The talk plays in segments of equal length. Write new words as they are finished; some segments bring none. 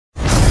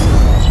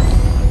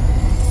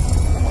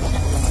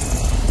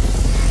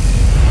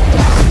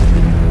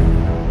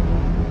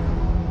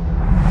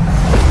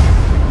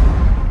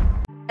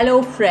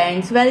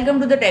friends, welcome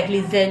to the Tech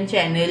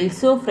channel.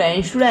 So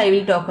friends, today I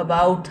will talk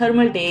about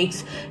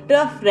Thermaltake's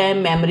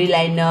Toughram memory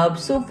lineup.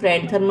 So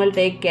friend,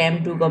 Thermaltake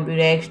came to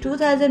Computex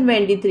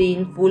 2023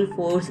 in full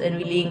force,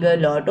 unveiling a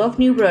lot of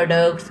new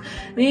products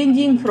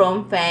ranging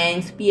from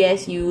fans,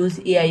 PSUs,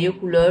 AIO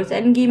coolers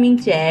and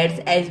gaming chairs,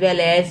 as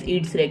well as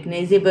its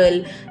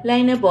recognizable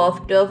lineup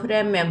of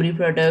Toughram memory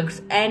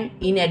products. And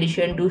in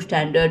addition to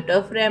standard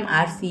Toughram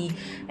RC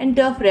and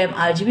Toughram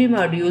RGB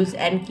modules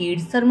and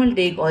kits,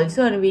 Thermaltake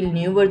also unveiled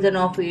new version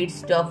of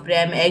its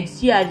Toughram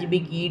XG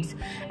RGB kits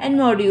and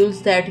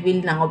modules that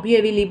will now be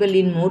available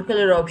in more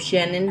color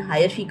option and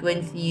higher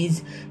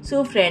frequencies.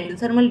 So friend,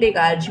 the Thermaltake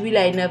RGB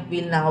lineup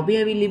will now be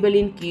available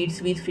in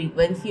kits with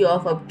frequency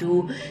of up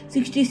to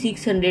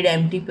 6600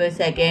 MT per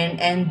second,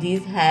 and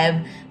these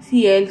have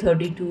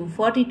CL32,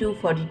 42,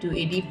 42,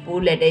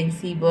 84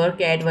 latency,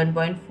 work at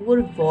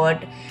 1.4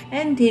 watt,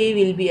 and they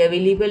will be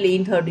available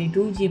in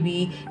 32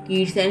 GB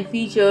kits and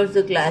features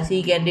the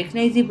classic and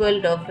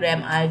recognizable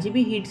Toughram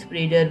RGB heat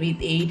spreader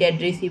with 8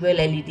 addressable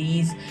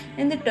LEDs.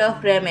 And the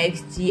Toughram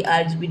XG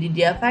RGB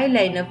DDR5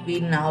 lineup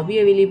will now be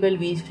available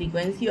with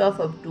frequency of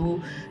up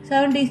to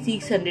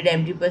 7600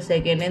 MT per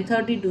second and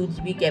 32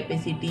 GB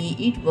capacity.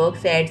 It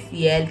works at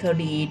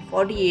CL38,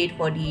 48,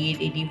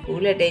 48,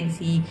 84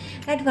 latency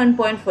at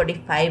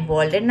 1.45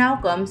 volt and now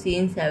comes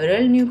in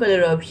several new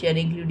color options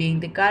including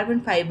the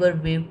carbon fiber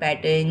wave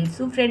pattern.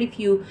 So friend, if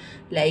you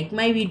like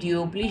my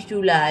video, please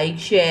do like,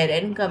 share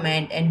and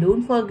comment, and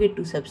don't forget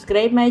to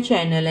subscribe my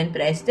channel and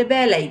press the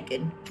bell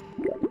icon.